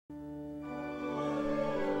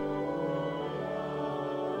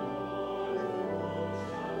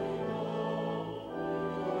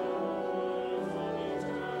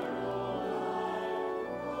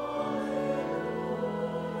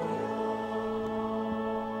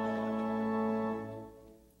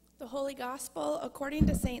Holy Gospel according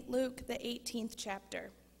to St. Luke, the 18th chapter.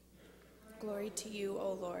 Glory to you,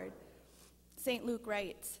 O Lord. St. Luke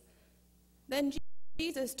writes, Then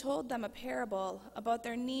Jesus told them a parable about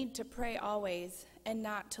their need to pray always and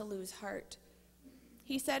not to lose heart.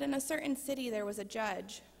 He said, in a certain city there was a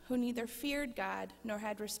judge who neither feared God nor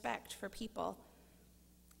had respect for people.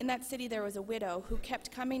 In that city there was a widow who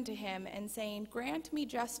kept coming to him and saying, Grant me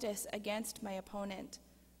justice against my opponent.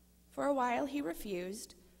 For a while he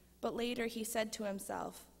refused, but later he said to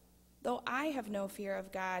himself, Though I have no fear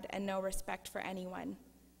of God and no respect for anyone,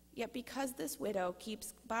 yet because this widow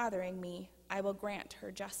keeps bothering me, I will grant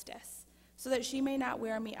her justice, so that she may not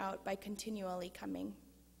wear me out by continually coming.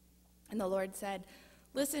 And the Lord said,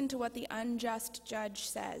 Listen to what the unjust judge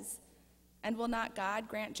says. And will not God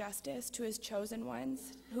grant justice to his chosen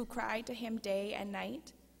ones who cry to him day and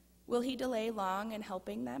night? Will he delay long in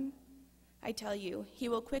helping them? I tell you, he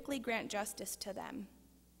will quickly grant justice to them.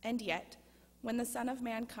 And yet, when the Son of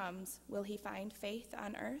Man comes, will he find faith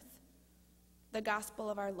on earth? The Gospel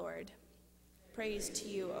of our Lord. Praise to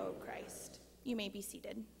you, O Christ. You may be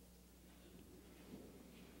seated.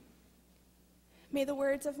 May the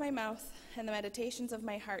words of my mouth and the meditations of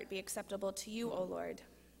my heart be acceptable to you, O Lord.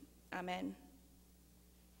 Amen.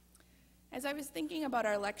 As I was thinking about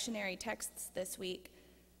our lectionary texts this week,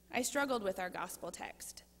 I struggled with our gospel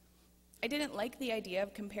text. I didn't like the idea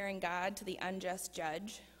of comparing God to the unjust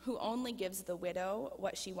judge who only gives the widow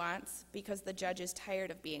what she wants because the judge is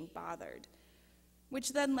tired of being bothered,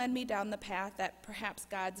 which then led me down the path that perhaps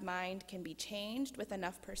God's mind can be changed with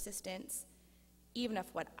enough persistence, even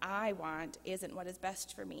if what I want isn't what is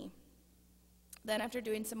best for me. Then after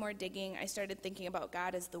doing some more digging, I started thinking about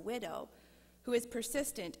God as the widow who is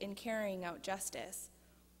persistent in carrying out justice,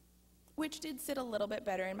 which did sit a little bit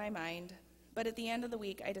better in my mind. But at the end of the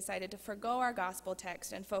week, I decided to forgo our gospel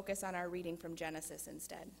text and focus on our reading from Genesis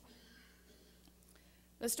instead.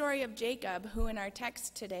 The story of Jacob, who in our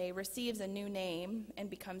text today receives a new name and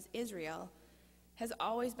becomes Israel, has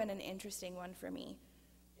always been an interesting one for me.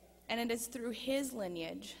 And it is through his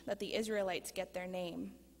lineage that the Israelites get their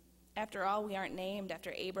name. After all, we aren't named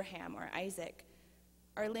after Abraham or Isaac.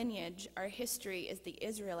 Our lineage, our history is the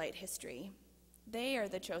Israelite history. They are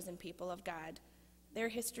the chosen people of God. Their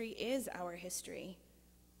history is our history.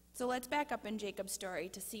 So let's back up in Jacob's story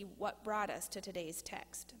to see what brought us to today's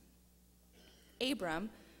text. Abram,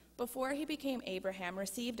 before he became Abraham,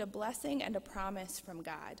 received a blessing and a promise from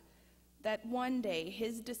God that one day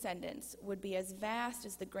his descendants would be as vast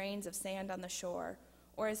as the grains of sand on the shore,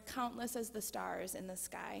 or as countless as the stars in the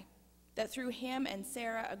sky, that through him and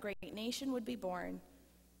Sarah a great nation would be born.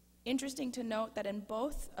 Interesting to note that in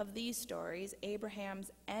both of these stories,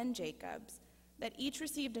 Abraham's and Jacob's, that each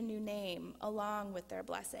received a new name along with their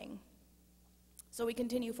blessing. So we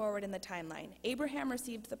continue forward in the timeline. Abraham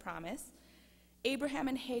received the promise. Abraham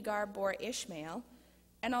and Hagar bore Ishmael,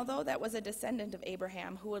 and although that was a descendant of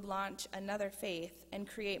Abraham who would launch another faith and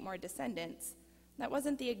create more descendants, that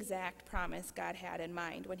wasn't the exact promise God had in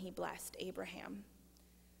mind when he blessed Abraham.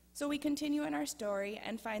 So we continue in our story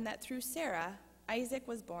and find that through Sarah, Isaac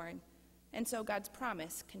was born, and so God's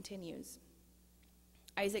promise continues.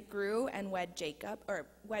 Isaac grew and wed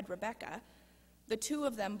Rebekah. The two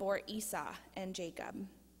of them bore Esau and Jacob.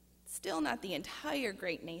 Still not the entire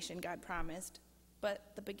great nation God promised,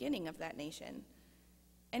 but the beginning of that nation.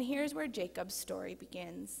 And here's where Jacob's story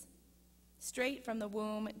begins. Straight from the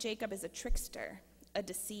womb, Jacob is a trickster, a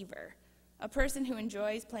deceiver, a person who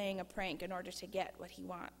enjoys playing a prank in order to get what he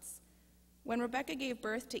wants. When Rebekah gave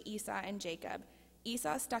birth to Esau and Jacob,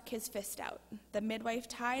 Esau stuck his fist out. The midwife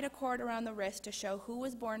tied a cord around the wrist to show who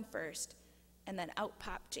was born first, and then out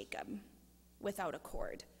popped Jacob without a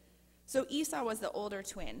cord. So Esau was the older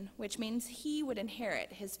twin, which means he would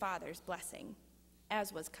inherit his father's blessing,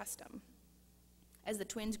 as was custom. As the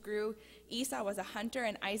twins grew, Esau was a hunter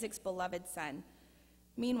and Isaac's beloved son.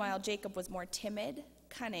 Meanwhile, Jacob was more timid,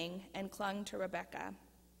 cunning, and clung to Rebekah.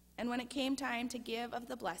 And when it came time to give of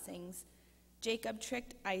the blessings, Jacob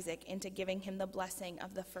tricked Isaac into giving him the blessing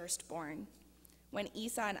of the firstborn. When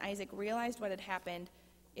Esau and Isaac realized what had happened,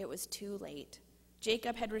 it was too late.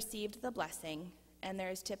 Jacob had received the blessing, and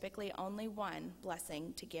there is typically only one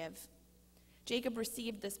blessing to give. Jacob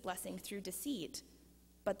received this blessing through deceit,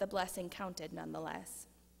 but the blessing counted nonetheless.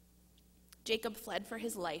 Jacob fled for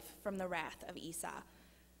his life from the wrath of Esau,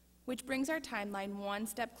 which brings our timeline one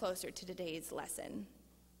step closer to today's lesson.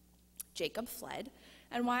 Jacob fled,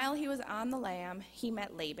 and while he was on the lam, he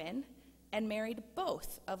met Laban and married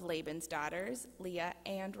both of Laban's daughters, Leah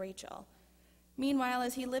and Rachel. Meanwhile,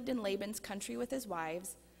 as he lived in Laban's country with his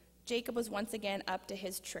wives, Jacob was once again up to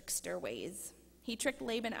his trickster ways. He tricked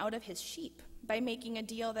Laban out of his sheep by making a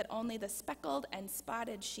deal that only the speckled and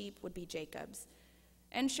spotted sheep would be Jacob's.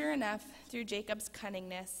 And sure enough, through Jacob's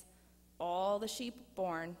cunningness, all the sheep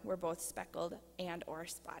born were both speckled and or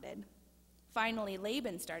spotted. Finally,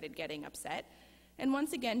 Laban started getting upset, and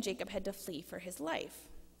once again, Jacob had to flee for his life.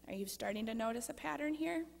 Are you starting to notice a pattern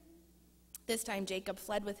here? This time, Jacob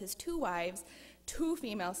fled with his 2 wives, 2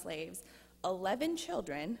 female slaves, 11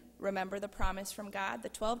 children. Remember the promise from God? The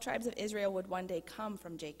 12 tribes of Israel would one day come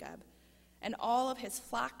from Jacob. And all of his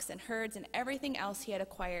flocks and herds and everything else he had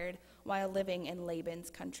acquired while living in Laban's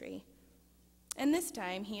country. And this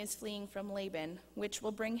time, he is fleeing from Laban, which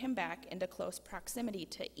will bring him back into close proximity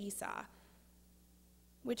to Esau,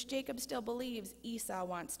 which Jacob still believes Esau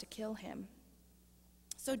wants to kill him.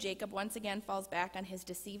 So Jacob once again falls back on his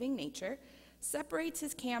deceiving nature, separates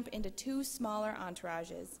his camp into 2 smaller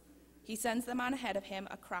entourages. He sends them on ahead of him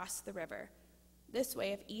across the river. This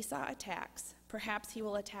way, if Esau attacks, perhaps he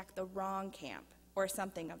will attack the wrong camp or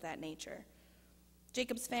something of that nature.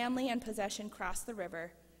 Jacob's family and possession cross the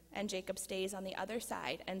river, and Jacob stays on the other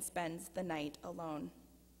side and spends the night alone.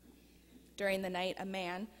 During the night, a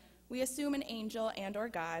man, we assume an angel and or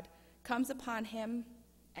God, comes upon him,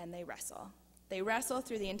 and they wrestle. They wrestle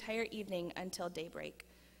through the entire evening until daybreak.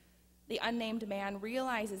 The unnamed man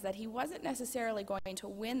realizes that he wasn't necessarily going to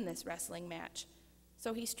win this wrestling match,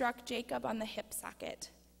 so he struck Jacob on the hip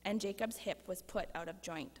socket, and Jacob's hip was put out of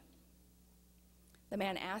joint. The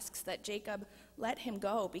man asks that Jacob let him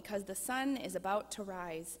go because the sun is about to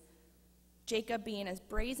rise. Jacob, being as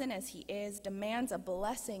brazen as he is, demands a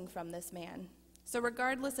blessing from this man. So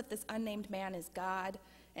regardless if this unnamed man is God,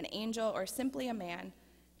 an angel, or simply a man,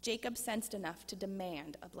 Jacob sensed enough to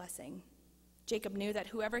demand a blessing. Jacob knew that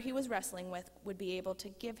whoever he was wrestling with would be able to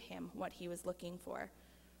give him what he was looking for.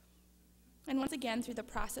 And once again, through the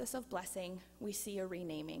process of blessing, we see a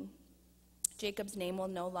renaming. Jacob's name will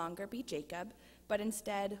no longer be Jacob, but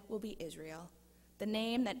instead will be Israel, the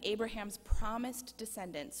name that Abraham's promised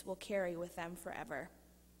descendants will carry with them forever.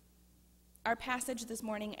 Our passage this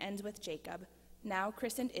morning ends with Jacob, now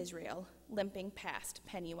christened Israel, limping past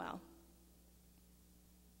Peniel.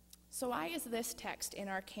 So why is this text in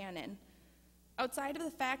our canon? Outside of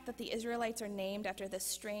the fact that the Israelites are named after this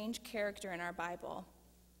strange character in our Bible,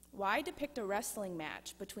 why depict a wrestling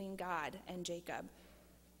match between God and Jacob?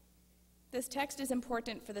 This text is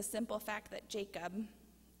important for the simple fact that Jacob,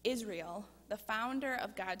 Israel, the founder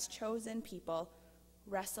of God's chosen people,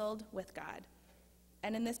 wrestled with God,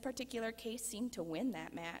 and in this particular case seemed to win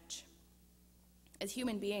that match. As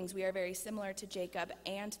human beings, we are very similar to Jacob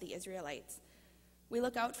and the Israelites. We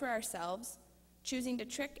look out for ourselves, choosing to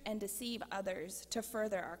trick and deceive others to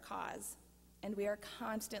further our cause, and we are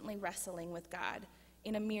constantly wrestling with God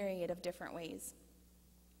in a myriad of different ways.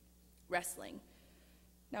 Wrestling.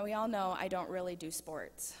 Now, we all know I don't really do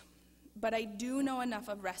sports, but I do know enough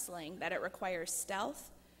of wrestling that it requires stealth,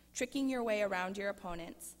 tricking your way around your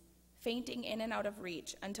opponents, feinting in and out of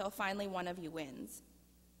reach until finally one of you wins.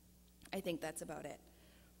 I think that's about it.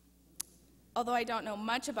 Although I don't know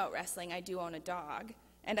much about wrestling, I do own a dog,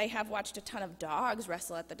 and I have watched a ton of dogs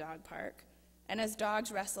wrestle at the dog park. And as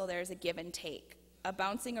dogs wrestle, there's a give and take, a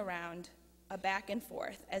bouncing around, a back and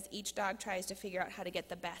forth, as each dog tries to figure out how to get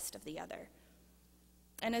the best of the other.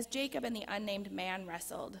 And as Jacob and the unnamed man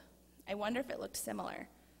wrestled, I wonder if it looked similar,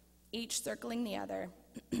 each circling the other,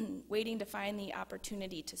 waiting to find the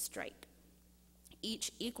opportunity to strike.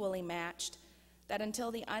 Each equally matched, that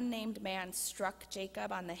until the unnamed man struck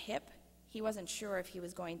Jacob on the hip, he wasn't sure if he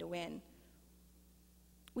was going to win.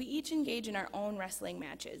 We each engage in our own wrestling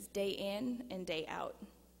matches, day in and day out.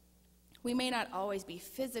 We may not always be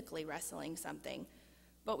physically wrestling something,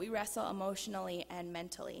 but we wrestle emotionally and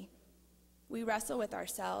mentally. We wrestle with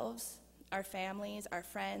ourselves, our families, our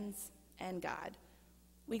friends, and God.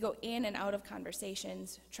 We go in and out of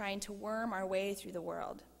conversations, trying to worm our way through the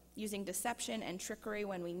world, using deception and trickery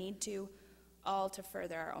when we need to, all to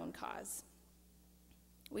further our own cause.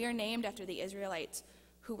 We are named after the Israelites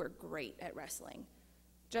who were great at wrestling,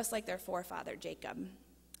 just like their forefather Jacob.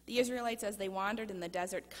 The Israelites, as they wandered in the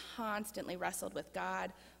desert, constantly wrestled with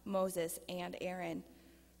God, Moses, and Aaron.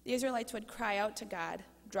 The Israelites would cry out to God,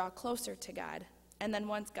 draw closer to God, and then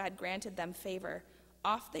once God granted them favor,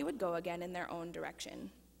 off they would go again in their own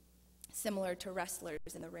direction, similar to wrestlers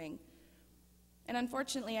in the ring. And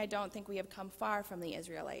unfortunately, I don't think we have come far from the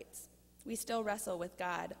Israelites. We still wrestle with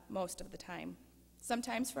God most of the time,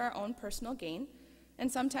 sometimes for our own personal gain,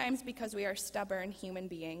 and sometimes because we are stubborn human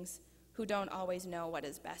beings who don't always know what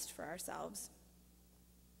is best for ourselves.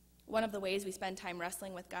 One of the ways we spend time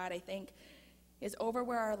wrestling with God, I think, is over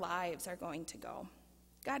where our lives are going to go.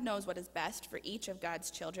 God knows what is best for each of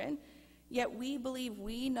God's children, Yet we believe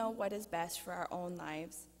we know what is best for our own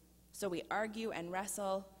lives. So we argue and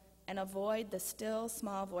wrestle and avoid the still,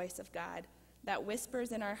 small voice of God that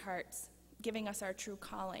whispers in our hearts, giving us our true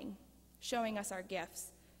calling, showing us our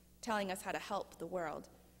gifts, telling us how to help the world.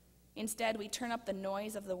 Instead, we turn up the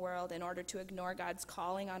noise of the world in order to ignore God's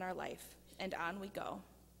calling on our life, and on we go.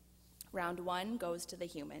 Round one goes to the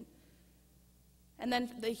human. And then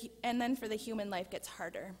for the human, life gets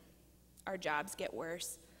harder. Our jobs get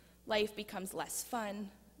worse. Life becomes less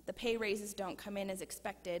fun. The pay raises don't come in as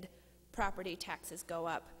expected. Property taxes go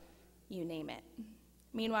up. You name it.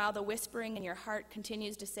 Meanwhile, the whispering in your heart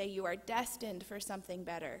continues to say you are destined for something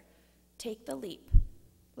better. Take the leap.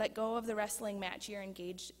 Let go of the wrestling match you're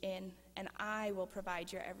engaged in, and I will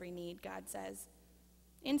provide your every need, God says.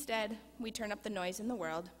 Instead, we turn up the noise in the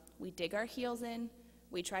world. We dig our heels in.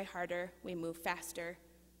 We try harder. We move faster.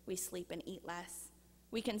 We sleep and eat less.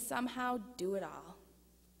 We can somehow do it all.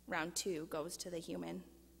 Round two goes to the human.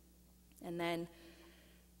 And then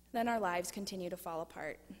our lives continue to fall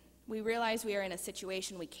apart. We realize we are in a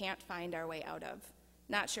situation we can't find our way out of.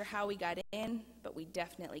 Not sure how we got in, but we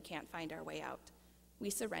definitely can't find our way out. We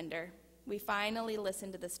surrender. We finally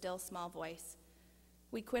listen to the still small voice.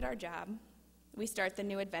 We quit our job. We start the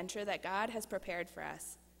new adventure that God has prepared for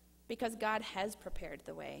us, because God has prepared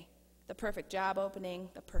the way. The perfect job opening,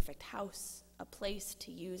 the perfect house, a place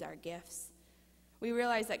to use our gifts. We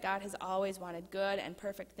realize that God has always wanted good and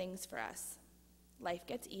perfect things for us. Life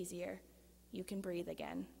gets easier. You can breathe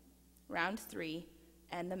again. Round three,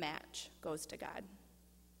 and the match goes to God.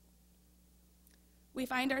 We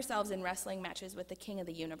find ourselves in wrestling matches with the King of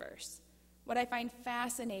the universe. What I find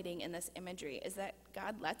fascinating in this imagery is that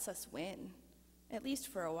God lets us win, at least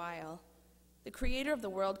for a while. The creator of the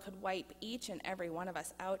world could wipe each and every one of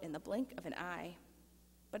us out in the blink of an eye.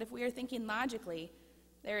 But if we are thinking logically,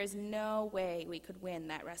 there is no way we could win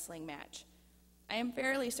that wrestling match. I am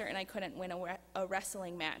fairly certain I couldn't win a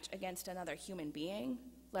wrestling match against another human being,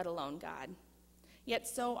 let alone God. Yet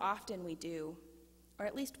so often we do, or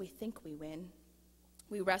at least we think we win.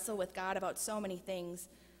 We wrestle with God about so many things: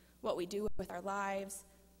 what we do with our lives,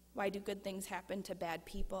 why do good things happen to bad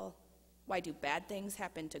people, why do bad things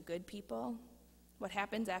happen to good people, what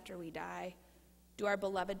happens after we die, do our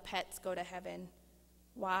beloved pets go to heaven,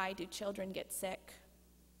 why do children get sick,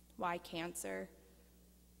 why cancer.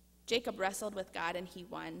 Jacob wrestled with God and he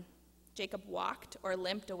won. Jacob walked or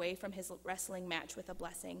limped away from his wrestling match with a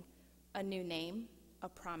blessing, a new name, a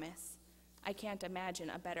promise. I can't imagine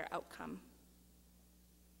a better outcome.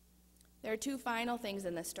 There are two final things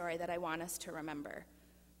in this story that I want us to remember.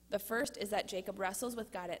 The first is that Jacob wrestles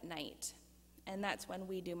with God at night, and that's when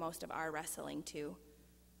we do most of our wrestling too.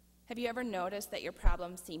 Have you ever noticed that your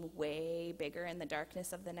problems seem way bigger in the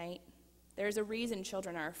darkness of the night? There's a reason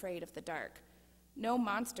children are afraid of the dark. No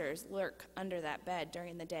monsters lurk under that bed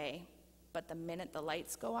during the day, but the minute the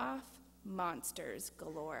lights go off, monsters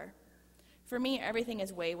galore. For me, everything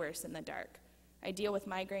is way worse in the dark. I deal with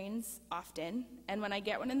migraines often, and when I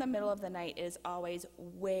get one in the middle of the night, it is always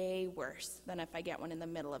way worse than if I get one in the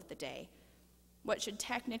middle of the day. What should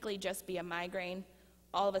technically just be a migraine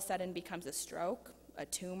all of a sudden becomes a stroke, a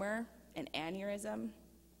tumor, an aneurysm.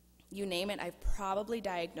 You name it, I've probably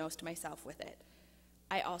diagnosed myself with it.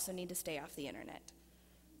 I also need to stay off the internet.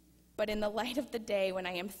 But in the light of the day, when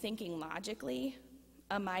I am thinking logically,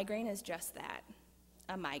 a migraine is just that,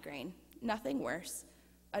 a migraine, nothing worse.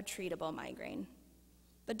 A treatable migraine.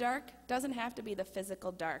 The dark doesn't have to be the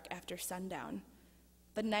physical dark after sundown.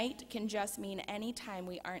 The night can just mean any time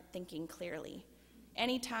we aren't thinking clearly,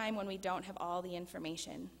 any time when we don't have all the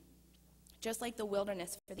information. Just like the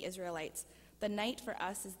wilderness for the Israelites, the night for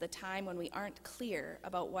us is the time when we aren't clear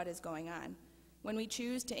about what is going on. When we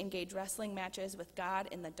choose to engage wrestling matches with God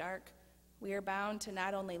in the dark, we are bound to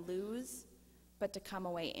not only lose, but to come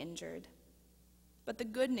away injured. But the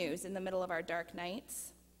good news in the middle of our dark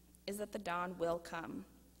nights is that the dawn will come.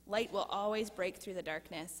 Light will always break through the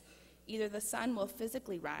darkness. Either the sun will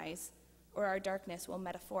physically rise, or our darkness will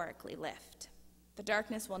metaphorically lift. The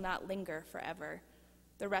darkness will not linger forever.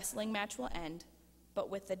 The wrestling match will end,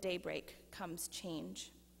 but with the daybreak comes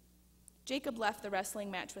change. Jacob left the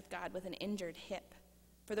wrestling match with God with an injured hip.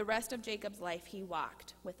 For the rest of Jacob's life, he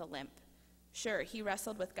walked with a limp. Sure, he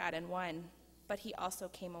wrestled with God and won, but he also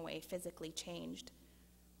came away physically changed.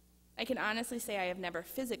 I can honestly say I have never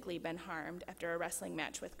physically been harmed after a wrestling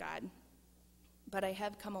match with God, but I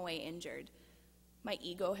have come away injured. My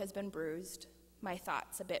ego has been bruised, my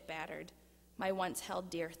thoughts a bit battered, my once held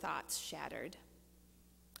dear thoughts shattered.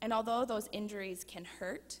 And although those injuries can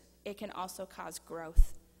hurt, it can also cause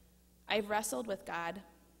growth. I've wrestled with God.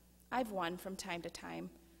 I've won from time to time.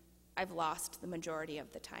 I've lost the majority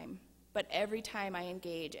of the time. But every time I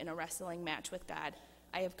engage in a wrestling match with God,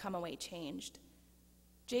 I have come away changed.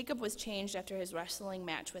 Jacob was changed after his wrestling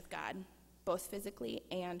match with God, both physically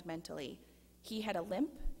and mentally. He had a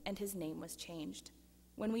limp, and his name was changed.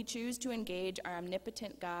 When we choose to engage our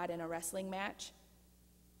omnipotent God in a wrestling match,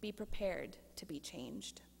 be prepared to be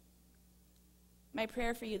changed. My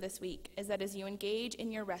prayer for you this week is that as you engage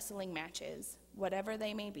in your wrestling matches, whatever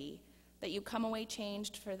they may be, that you come away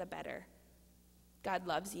changed for the better. God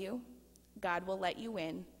loves you. God will let you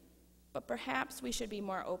win. But perhaps we should be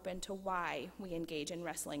more open to why we engage in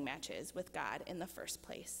wrestling matches with God in the first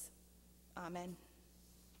place. Amen.